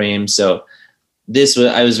 framed. So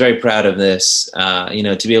I was very proud of this,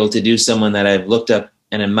 to be able to do someone that I've looked up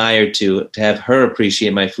and admired to have her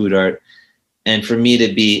appreciate my food art. And for me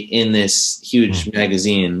to be in this huge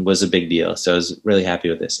magazine was a big deal. So I was really happy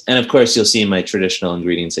with this. And of course, you'll see my traditional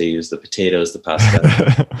ingredients I use: the potatoes, the pasta,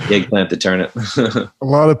 the eggplant, the turnip. A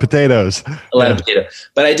lot of potatoes. A lot of potato.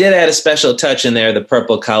 But I did add a special touch in there, the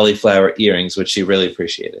purple cauliflower earrings, which she really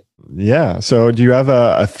appreciated. Yeah. So do you have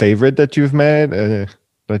a favorite that you've made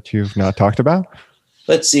that you've not talked about?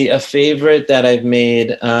 Let's see, a favorite that I've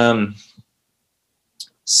made.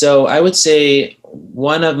 So I would say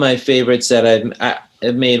one of my favorites that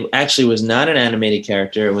I've made actually was not an animated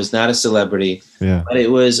character. It was not a celebrity, but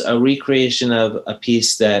it was a recreation of a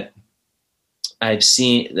piece that I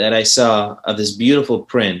saw of this beautiful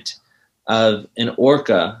print of an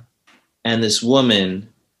orca and this woman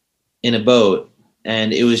in a boat.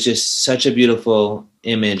 And it was just such a beautiful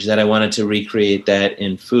image that I wanted to recreate that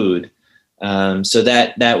in food. So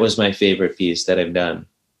that was my favorite piece that I've done.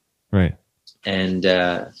 Right. And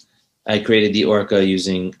I created the orca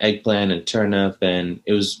using eggplant and turnip, and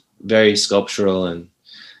it was very sculptural.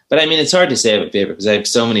 But I mean, it's hard to say I have a favorite because I have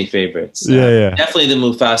so many favorites. Definitely the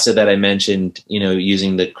Mufasa that I mentioned,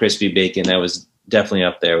 using the crispy bacon, that was definitely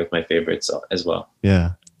up there with my favorites as well.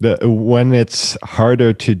 Yeah. When it's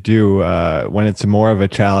harder to do, when it's more of a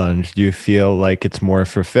challenge, do you feel like it's more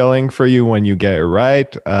fulfilling for you when you get it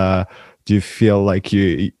right? Do you feel like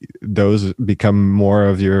those become more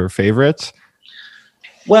of your favorites?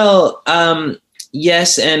 Well,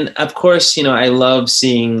 yes. And of course, I love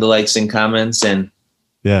seeing the likes and comments, and,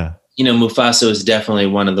 Mufasa was definitely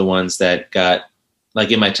one of the ones that got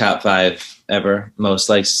like in my top 5 ever, most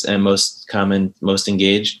likes and most comment, most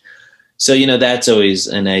engaged. So, that's always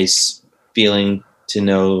a nice feeling to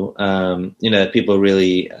know, that people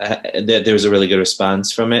really, that there was a really good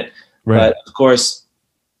response from it. Right. But of course,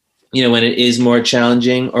 when it is more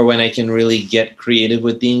challenging, or when I can really get creative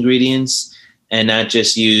with the ingredients and not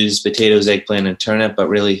just use potatoes, eggplant, and turnip, but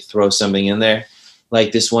really throw something in there.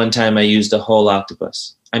 Like this one time I used a whole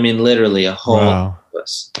octopus. I mean, literally a whole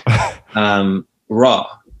octopus. Raw.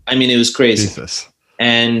 I mean, it was crazy. Jesus.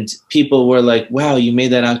 And people were like, wow, you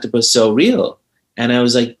made that octopus so real. And I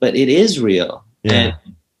was like, but it is real. Yeah. And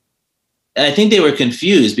I think they were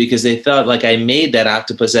confused because they thought like I made that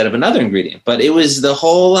octopus out of another ingredient, but it was the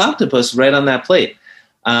whole octopus right on that plate.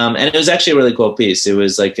 And it was actually a really cool piece. It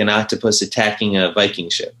was like an octopus attacking a Viking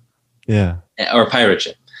ship. Yeah. Or a pirate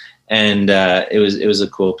ship. And it was a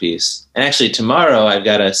cool piece. And actually tomorrow I've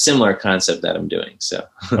got a similar concept that I'm doing. So.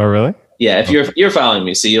 Oh, really? Yeah. If you're following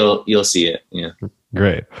me, so you'll see it. Yeah.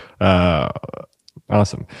 Great.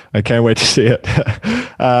 Awesome. I can't wait to see it.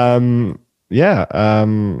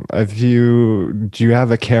 Do you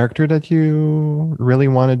have a character that you really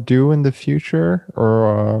want to do in the future,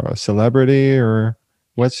 or a celebrity, or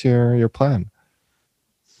what's your plan?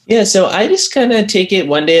 Yeah. So I just kind of take it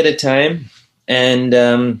one day at a time. And,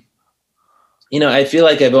 I feel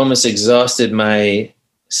like I've almost exhausted my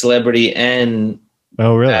celebrity and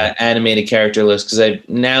animated character list, because I'm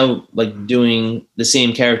now like doing the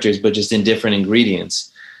same characters, but just in different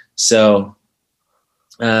ingredients. So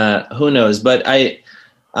who knows? But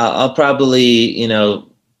I'll probably,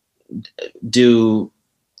 do,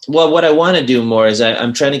 well, what I want to do more is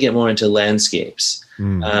I'm trying to get more into landscapes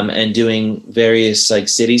and doing various like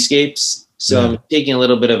cityscapes. So I'm taking a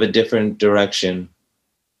little bit of a different direction.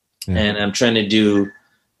 Yeah. And I'm trying to do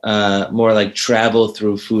more like travel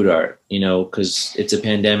through food art, because it's a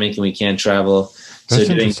pandemic and we can't travel. That's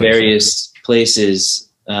so doing various places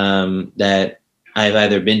that I've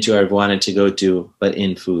either been to or I've wanted to go to, but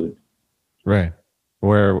in food. Right.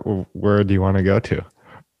 Where do you want to go to?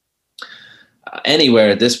 Anywhere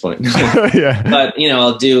at this point. Yeah. But,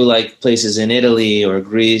 I'll do like places in Italy or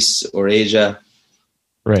Greece or Asia,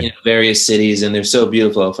 Right. various cities, and they're so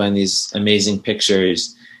beautiful. I'll find these amazing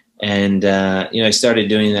pictures. And, I started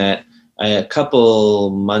doing that a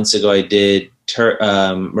couple months ago. I did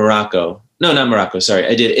Morocco. No, not Morocco. Sorry.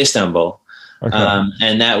 I did Istanbul. Okay.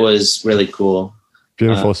 And that was really cool.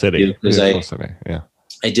 Beautiful city. Because Beautiful city. Yeah.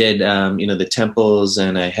 I did, the temples,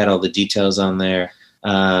 and I had all the details on there.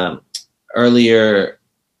 Earlier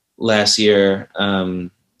last year,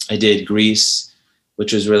 I did Greece,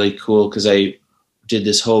 which was really cool because I did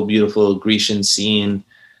this whole beautiful Grecian scene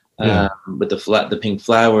with the pink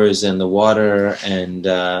flowers and the water and,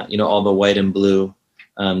 all the white and blue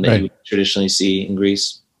that you would traditionally see in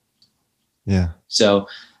Greece. Yeah. So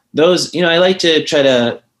those, I like to try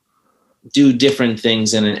to do different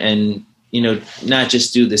things and not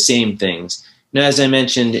just do the same things. As I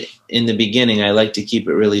mentioned in the beginning, I like to keep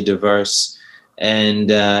it really diverse. And,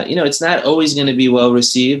 it's not always going to be well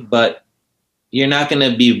received, but you're not going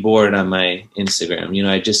to be bored on my Instagram.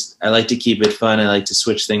 I like to keep it fun. I like to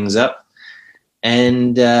switch things up.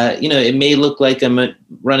 And, it may look like I'm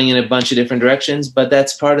running in a bunch of different directions, but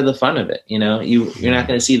that's part of the fun of it. You're not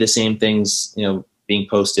going to see the same things, being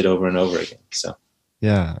posted over and over again. So.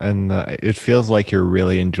 Yeah, and it feels like you're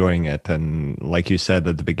really enjoying it, and like you said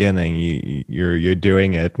at the beginning, you're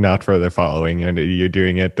doing it not for the following, and you're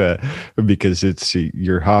doing it because it's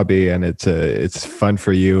your hobby and it's fun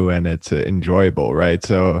for you and it's enjoyable, right?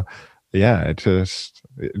 So, yeah, it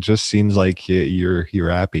just seems like you're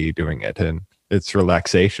happy doing it, and it's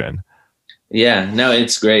relaxation. Yeah, no,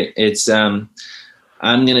 it's great. It's I'm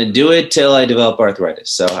gonna do it till I develop arthritis,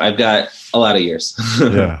 so I've got a lot of years.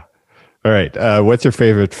 Yeah. All right. What's your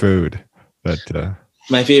favorite food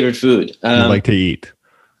My favorite food you like to eat?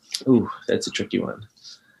 Ooh, that's a tricky one.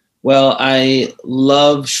 Well, I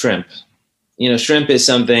love shrimp. Shrimp is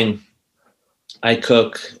something I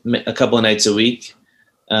cook a couple of nights a week.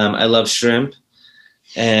 I love shrimp,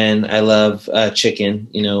 and I love chicken.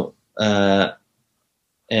 I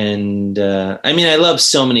love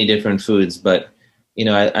so many different foods, but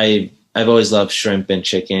I've always loved shrimp and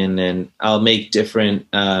chicken, and I'll make different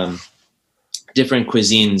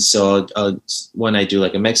cuisines. So when I do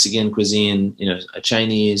like a Mexican cuisine, a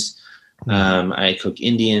Chinese, I cook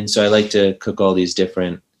Indian. So I like to cook all these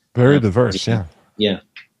different. Very diverse. Cuisines. Yeah.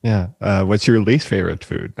 Yeah. Yeah. What's your least favorite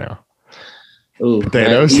food now? Ooh,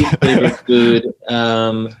 potatoes. My least favorite food.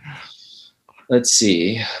 Let's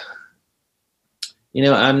see.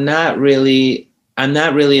 I'm not really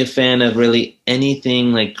a fan of really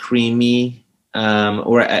anything like creamy,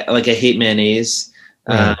 or I hate mayonnaise.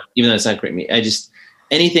 Even though it's not creamy,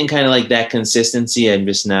 anything kind of like that consistency, I'm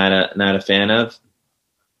just not a fan of.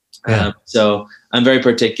 Yeah. So I'm very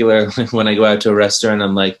particular when I go out to a restaurant.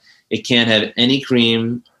 I'm like, it can't have any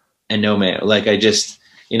cream and no mayo. Like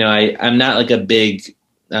I'm not like a big.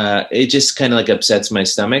 It just kind of like upsets my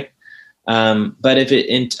stomach. But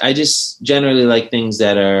I just generally like things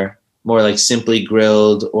that are more like simply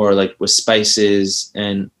grilled or like with spices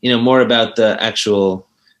and more about the actual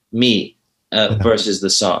meat. Versus the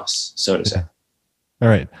sauce, so to say. All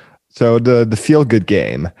right. So the feel good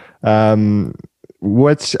game. I'm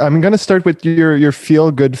going to start with your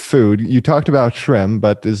feel good food. You talked about shrimp,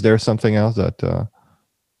 but is there something else that?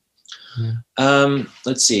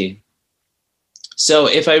 Let's see. So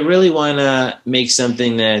if I really want to make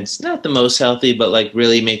something that's not the most healthy, but like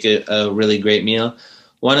really make a really great meal,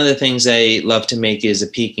 one of the things I love to make is a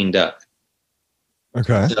Peking duck.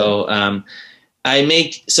 Okay. So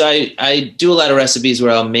I do a lot of recipes where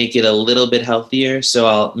I'll make it a little bit healthier. So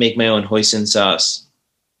I'll make my own hoisin sauce,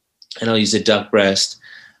 and I'll use a duck breast.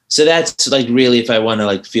 So that's like really if I want to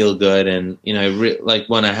like feel good and I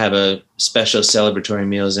want to have a special celebratory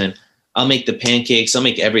meals, and I'll make the pancakes. I'll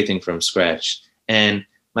make everything from scratch. And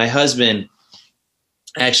my husband,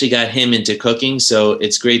 I actually got him into cooking, so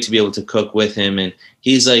it's great to be able to cook with him. And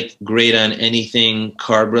he's like great on anything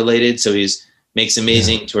carb related. So makes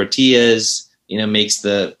amazing tortillas. Makes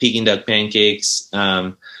the Peking duck pancakes.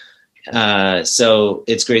 So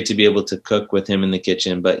it's great to be able to cook with him in the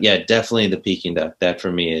kitchen. But yeah, definitely the Peking duck. That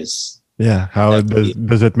for me is. Yeah. How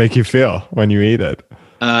does it make you feel when you eat it?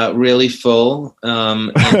 Really full,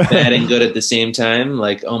 and bad and good at the same time.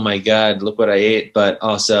 Like, oh my God, look what I ate. But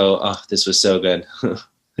also, this was so good.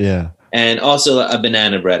 Yeah. And also a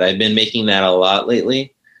banana bread. I've been making that a lot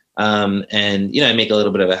lately. And I make a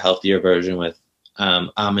little bit of a healthier version with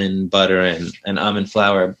almond butter and almond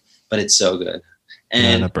flour, but it's so good.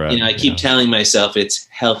 And bread, I keep telling myself it's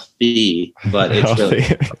healthy, but it's really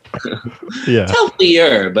yeah, it's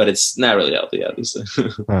healthier, but it's not really healthy, obviously.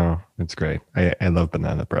 Oh, it's great. I love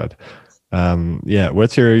banana bread. Yeah.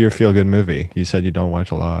 What's your feel good movie? You said you don't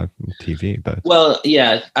watch a lot of TV, but Well,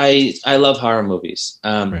 yeah, I love horror movies.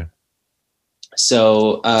 right.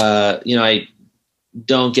 So I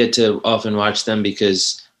don't get to often watch them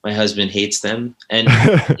because my husband hates them, and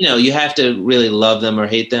you have to really love them or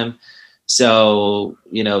hate them. So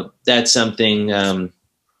that's something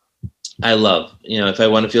I love. If I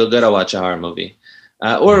want to feel good, I'll watch a horror movie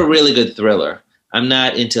or a really good thriller. I'm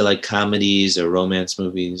not into like comedies or romance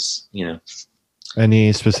movies.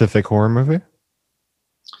 Any specific horror movie?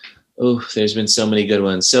 Oh, there's been so many good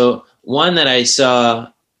ones. So one that I saw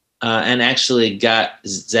and actually got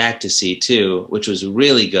Zach to see too, which was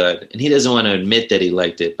really good, and he doesn't want to admit that he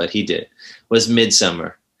liked it, but he did, was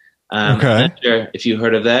Midsummer. Okay. I'm not sure if you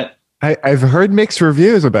heard of that. I've heard mixed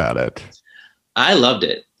reviews about it. I loved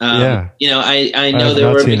it. Yeah. I know I've there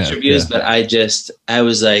not were seen mixed it, reviews, yeah. but I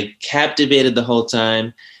was like captivated the whole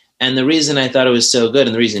time. And the reason I thought it was so good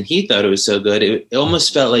and the reason he thought it was so good, it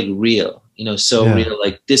almost felt like real, so Yeah. real,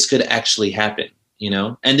 like this could actually happen,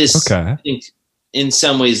 and this, Okay. I think in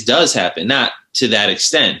some ways does happen, not to that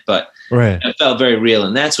extent, but Right. it felt very real.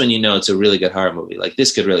 And that's when it's a really good horror movie. Like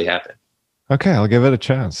this could really happen. Okay, I'll give it a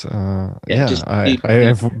chance. just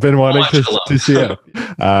I've been wanting watch it to alone. see it.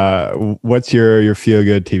 What's your feel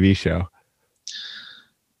good TV show?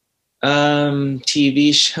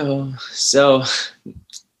 TV show. So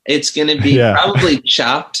it's going to be Yeah. probably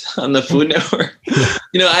Chopped on the Food Network.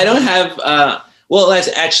 I don't have, well, that's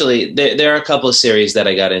actually, there are a couple of series that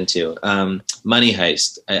I got into. Money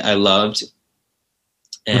Heist, I loved.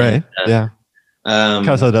 And, Right. Yeah.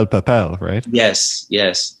 Casa del Papel, right? Yes.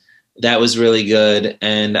 That was really good.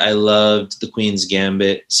 And I loved The Queen's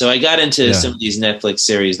Gambit. So I got into some of these Netflix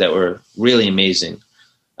series that were really amazing.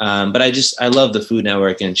 But I love the Food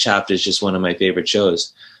Network, and Chopped is just one of my favorite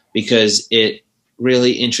shows because it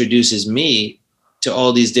really introduces me to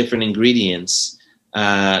all these different ingredients,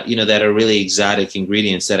 that are really exotic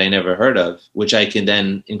ingredients that I never heard of, which I can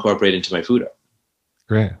then incorporate into my food art.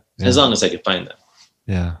 Great. Yeah. As long as I can find them.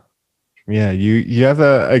 Yeah. Yeah, you have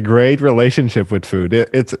a great relationship with food.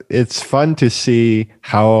 It's fun to see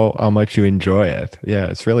how much you enjoy it. Yeah,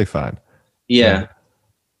 it's really fun. Yeah.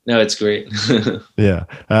 No, it's great. Yeah.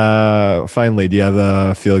 Finally, do you have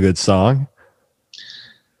a feel good song?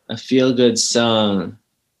 A feel good song.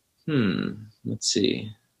 Let's see.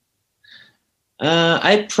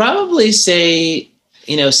 I'd probably say,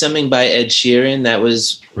 something by Ed Sheeran. That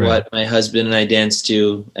was what my husband and I danced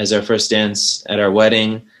to as our first dance at our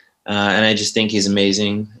wedding. And I just think he's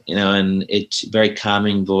amazing, and it's very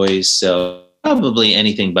calming voice. So probably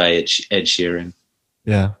anything by Ed Sheeran.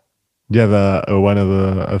 Yeah. Do you have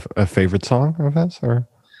a favorite song of his, or?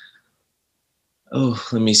 Oh,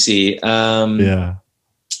 let me see. Yeah.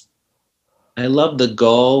 I love the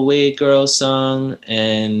Galway Girl song,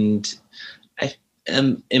 and I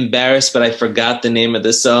am embarrassed, but I forgot the name of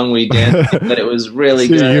the song we danced to, but it was really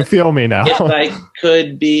good. You feel me now. If I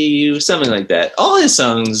Could Be You, something like that. All his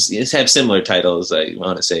songs have similar titles, I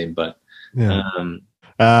want to say, but yeah.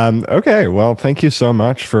 Okay, well, thank you so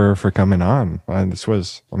much for coming on. This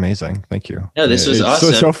was amazing. Thank you. No, this was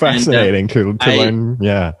awesome. So fascinating to learn.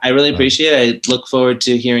 Yeah, I really appreciate it. I look forward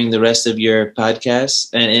to hearing the rest of your podcasts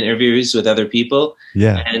and interviews with other people.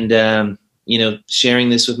 Yeah, and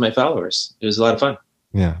sharing this with my followers. It was a lot of fun.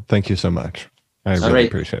 Yeah, thank you so much. I really right.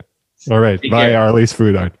 appreciate it. All right, Take bye, care. Harley's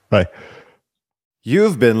Food Art. Bye.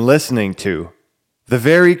 You've been listening to The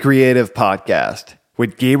Very Creative Podcast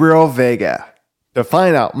with Gabriel Vega. To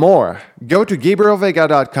find out more, go to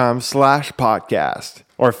gabrielvega.com/podcast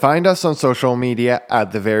or find us on social media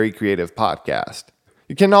at The Very Creative Podcast.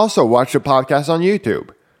 You can also watch the podcast on YouTube.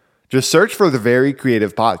 Just search for The Very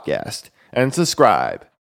Creative Podcast and subscribe.